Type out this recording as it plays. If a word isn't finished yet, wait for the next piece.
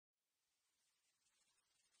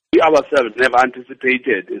we ourselves never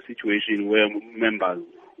anticipated a situation where members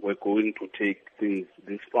were going to take things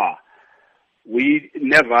this far. We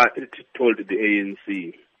never told the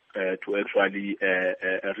ANC to actually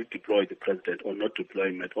redeploy the president or not deploy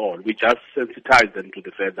him at all. We just sensitized them to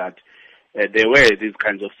the fact that there were these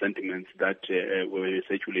kinds of sentiments that were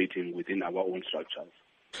circulating within our own structures.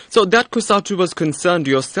 So that COSATU was concerned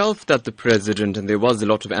yourself that the president, and there was a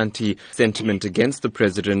lot of anti-sentiment against the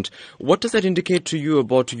president. What does that indicate to you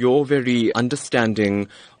about your very understanding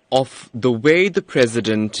of the way the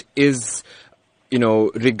president is,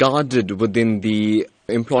 regarded within the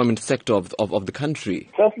employment sector of the country?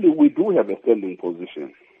 Firstly, we do have a standing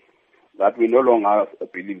position that we no longer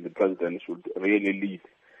believe the president should really lead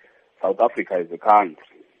South Africa as a country.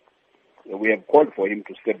 We have called for him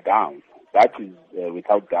to step down. That is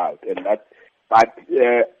without doubt. But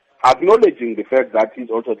acknowledging the fact that he's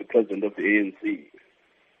also the president of the ANC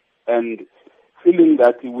and feeling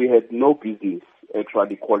that we had no business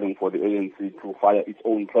actually calling for the ANC to fire its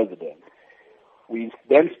own president, we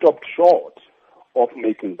then stopped short of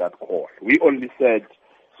making that call. We only said,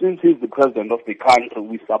 since he's the president of the country,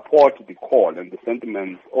 we support the call and the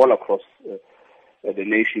sentiments all across the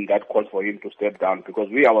nation that calls for him to step down, because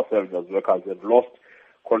we ourselves as workers have lost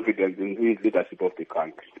confidence in his leadership of the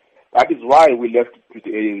country. That is why we left it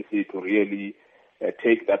to the ANC to really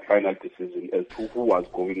take that final decision as to who was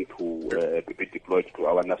going to be deployed to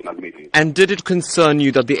our national meeting. And did it concern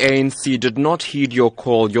you that the ANC did not heed your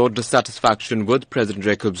call, your dissatisfaction with President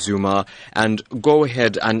Jacob Zuma, and go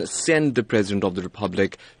ahead and send the President of the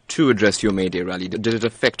Republic to address your May Day rally? Did it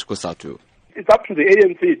affect COSATU? It's up to the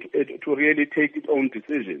ANC to really take its own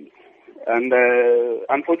decisions. And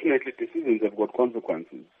unfortunately, decisions have got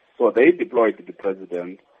consequences. So they deployed the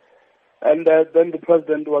president, and then the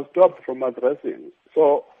president was stopped from addressing.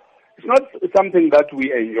 So it's not something that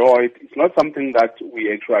we enjoyed. It's not something that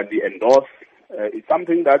we actually endorse. It's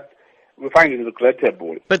something that we find is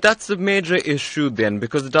regrettable. But that's a major issue then,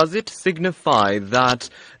 because does it signify that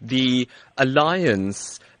the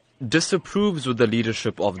alliance disapproves with the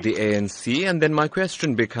leadership of the ANC? And then my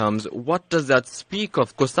question becomes, what does that speak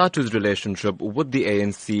of COSATU's relationship with the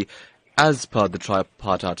ANC as per the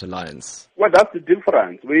tri-partite alliance? Well, that's the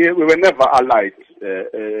difference. We were never allied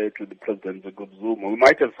to the president, Jacob Zuma. We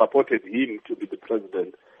might have supported him to be the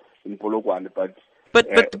president in Polokwane, but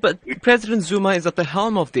President Zuma is at the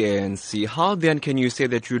helm of the ANC. How then can you say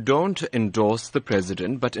that you don't endorse the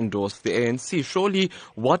president but endorse the ANC? Surely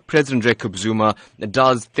what President Jacob Zuma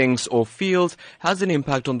does, thinks or feels has an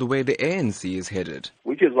impact on the way the ANC is headed.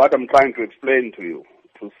 Which is what I'm trying to explain to you,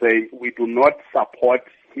 to say we do not support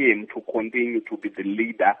him to continue to be the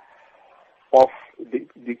leader of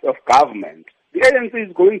government. The ANC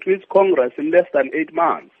is going to its Congress in less than 8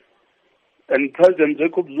 months. And President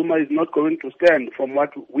Jacob Zuma is not going to stand, from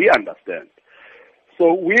what we understand.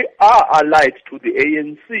 So we are allied to the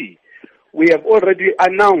ANC. We have already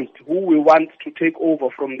announced who we want to take over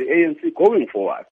from the ANC going forward.